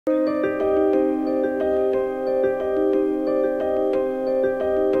Where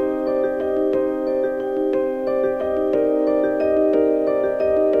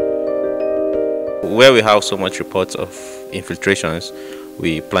we have so much reports of infiltrations,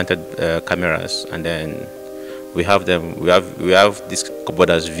 we planted cameras, and then we have them. We have these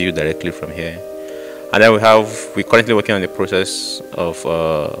borders viewed directly from here, and then we're currently working on the process of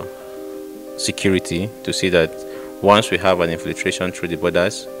security to see that once we have an infiltration through the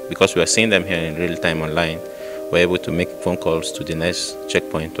borders, because we are seeing them here in real time online, we're able to make phone calls to the next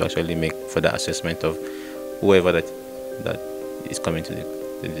checkpoint to actually make further assessment of whoever that is coming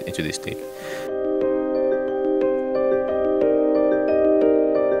into the state.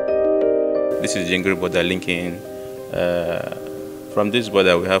 This is the Jingiri border linking. From this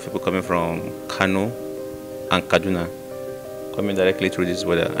border, we have people coming from Kano and Kaduna, coming directly through this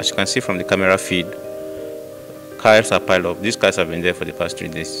border. As you can see from the camera feed, cars are piled up. These cars have been there for the past 3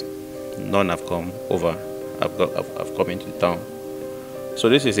 days. None have come over. I've come into the town. So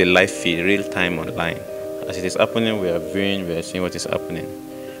this is a live feed, real time online. As it is happening, we are viewing, we are seeing what is happening.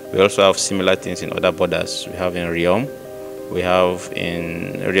 We also have similar things in other borders. We have in Riom. We have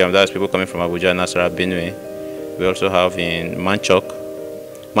in Riom, that's people coming from Abuja, Nasarawa, Benue. We also have in Manchok.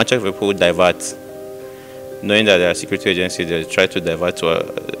 Manchok, people divert. Knowing that there are security agencies, they try to divert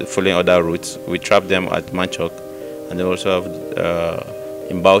to following other routes. We trap them at Manchok. And they also have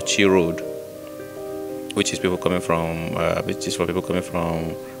in Bauchi Road, which is for people coming from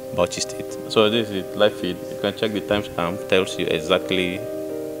Bauchi State. So this is live feed. You can check the timestamp, tells you exactly.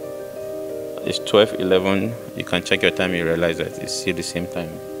 It's 12:11. You can check your time, you realize that it's still the same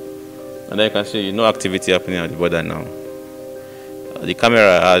time. And then you can see no activity happening at the border now. The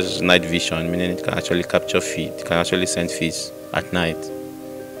camera has night vision, meaning it can actually capture feed. It can actually send feeds at night.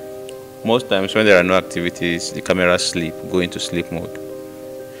 Most times when there are no activities, the cameras go into sleep mode.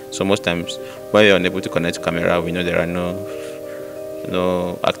 So most times when you're unable to connect to camera, we know there are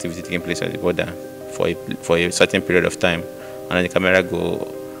no activity taking place at the border for a certain period of time, and then the camera go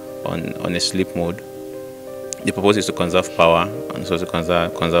on a sleep mode. The purpose is to conserve power and also to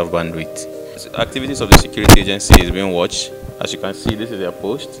conserve bandwidth. Activities of the security agency is being watched. As you can see, this is their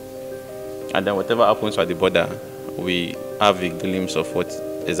post, and then whatever happens at the border, we have a glimpse of what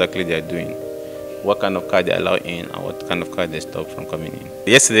exactly they are doing, what kind of car they allow in, and what kind of car they stop from coming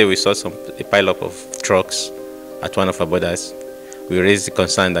in. Yesterday, we saw a pile-up of trucks at one of our borders. We raised the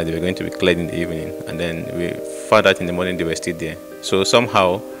concern that they were going to be cleared in the evening, and then we found out in the morning they were still there. So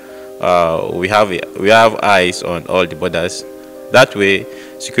somehow, we have eyes on all the borders. That way,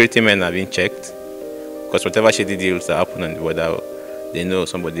 security men are being checked, because whatever shady deals that happen on the border, they know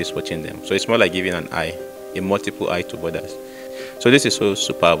somebody is watching them. So it's more like giving an eye, a multiple eye to borders. So this is so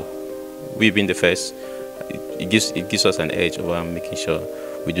superb. We've been the first. It gives us an edge over making sure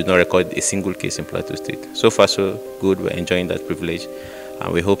we do not record a single case in Plateau State. So far, so good. We're enjoying that privilege,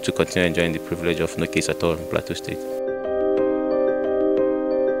 and we hope to continue enjoying the privilege of no case at all in Plateau State.